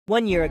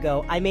1 year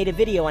ago, I made a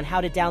video on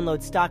how to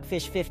download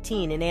Stockfish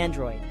 15 in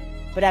Android.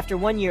 But after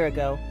 1 year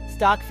ago,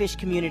 Stockfish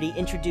community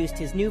introduced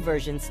his new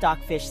version,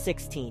 Stockfish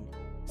 16.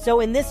 So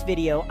in this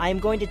video, I am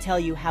going to tell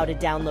you how to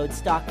download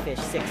Stockfish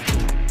 16.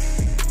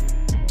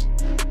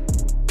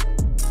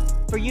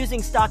 For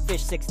using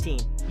Stockfish 16,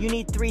 you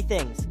need 3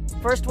 things.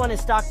 First one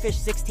is Stockfish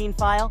 16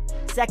 file,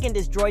 second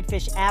is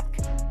Droidfish app,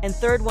 and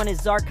third one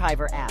is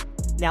Zarchiver app.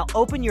 Now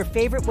open your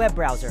favorite web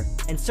browser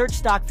and search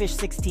Stockfish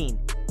 16.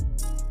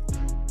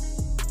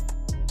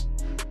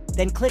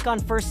 Then click on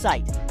First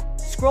Site.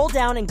 Scroll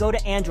down and go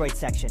to Android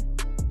section.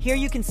 Here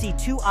you can see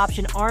 2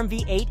 options,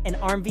 ARMv8 and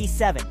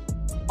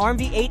ARMv7.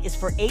 ARMv8 is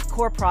for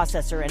 8-core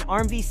processor and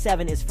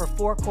ARMv7 is for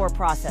 4-core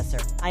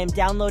processor. I am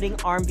downloading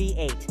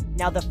ARMv8.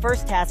 Now the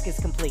first task is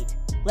complete.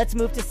 Let's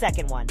move to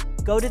second one.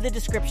 Go to the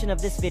description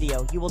of this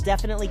video. You will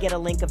definitely get a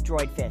link of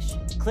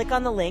Droidfish. Click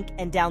on the link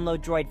and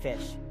download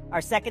Droidfish.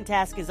 Our second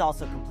task is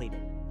also completed.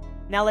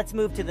 Now let's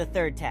move to the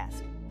third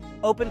task.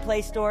 Open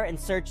Play Store and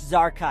search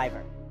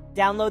Zarchiver.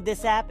 Download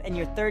this app and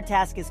your third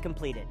task is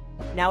completed.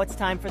 Now it's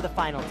time for the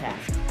final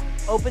task.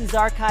 Open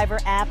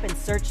Zarchiver app and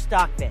search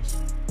Stockfish.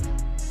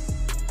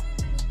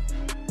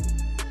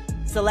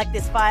 Select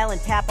this file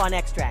and tap on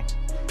Extract.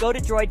 Go to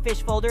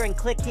Droidfish folder and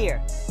click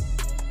here.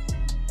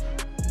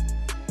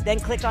 Then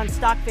click on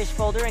Stockfish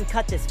folder and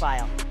cut this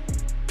file.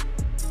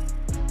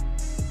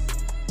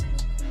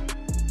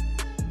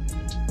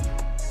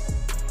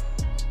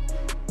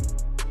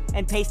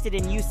 And paste it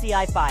in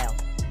UCI file.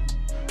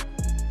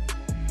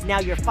 Now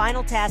your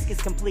final task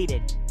is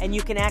completed, and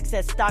you can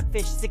access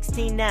Stockfish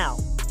 16 now.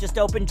 Just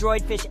open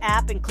Droidfish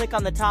app and click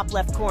on the top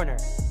left corner.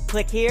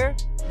 Click here,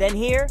 then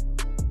here,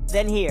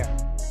 then here.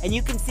 And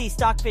you can see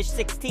Stockfish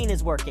 16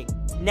 is working.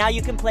 Now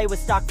you can play with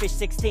Stockfish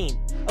 16.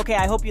 Okay,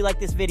 I hope you like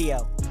this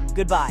video.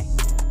 Goodbye.